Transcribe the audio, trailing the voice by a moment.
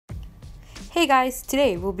Hey guys,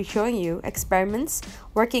 today we'll be showing you experiments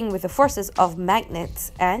working with the forces of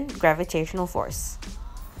magnets and gravitational force.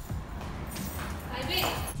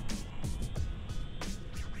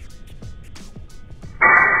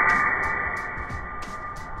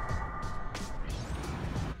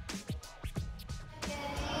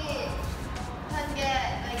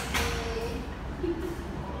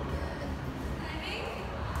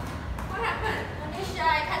 What happened? Menessha,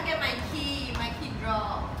 I can't get my key. My key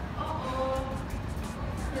dropped. Uh-oh.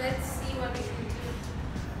 Let's see what we can do.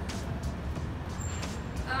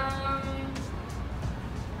 How?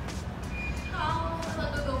 I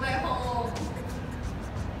want to go back home.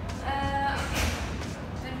 Okay.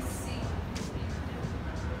 Let me see what we can do.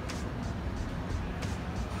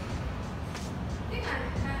 I think I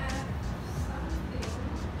have something.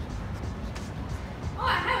 Oh, I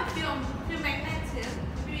have a few magnets here.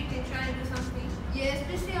 Maybe we can try and do something. Yes,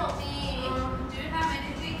 please help me. Do you have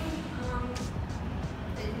anything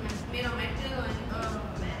that is made of metal or anything?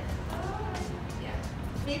 Yeah.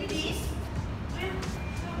 Maybe this? Yeah,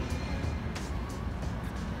 sure.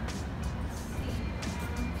 Let's see.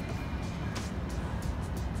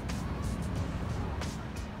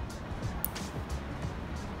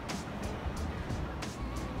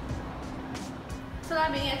 So I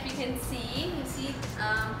mean, as you can see,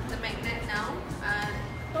 the magnet now.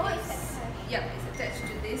 Oh, it's attached. Yep, it's attached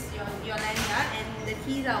to this your lanyard, and the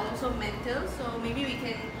keys are also metal. So maybe we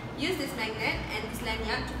can use this magnet and this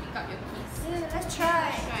lanyard to pick up your keys. Yeah, let's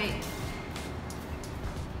try. Right.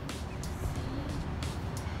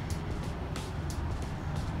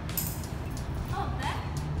 Oh, that?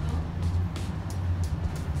 No.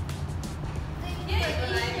 Thank Yeah, you,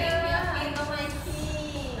 you like it? Menessha. I got my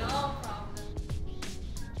key. No problem.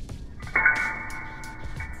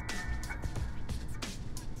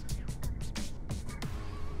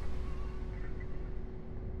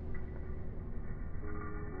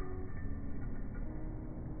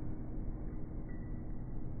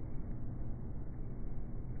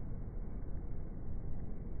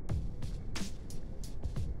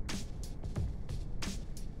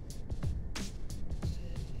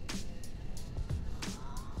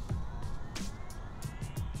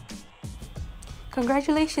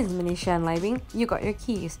 Congratulations, Menessha and Liebing, you got your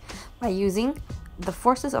keys by using the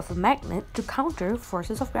forces of a magnet to counter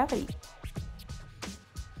forces of gravity.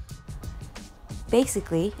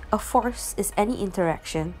 Basically, a force is any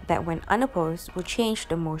interaction that when unopposed will change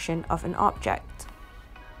the motion of an object.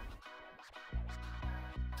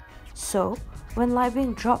 So, when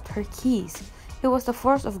Liebing dropped her keys, it was the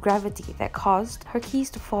force of gravity that caused her keys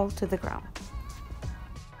to fall to the ground.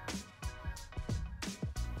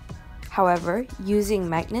 However, using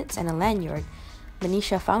magnets and a lanyard,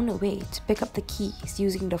 Menessha found a way to pick up the keys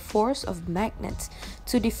using the force of magnets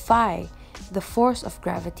to defy the force of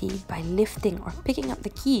gravity by lifting or picking up the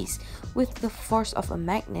keys with the force of a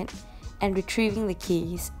magnet and retrieving the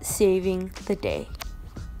keys, saving the day.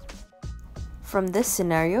 From this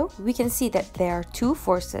scenario, we can see that there are two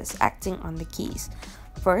forces acting on the keys.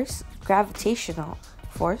 First, gravitational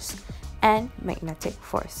force and magnetic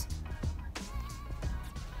force.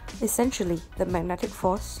 Essentially, the magnetic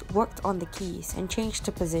force worked on the keys and changed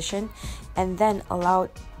the position and then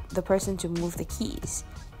allowed the person to move the keys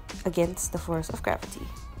against the force of gravity.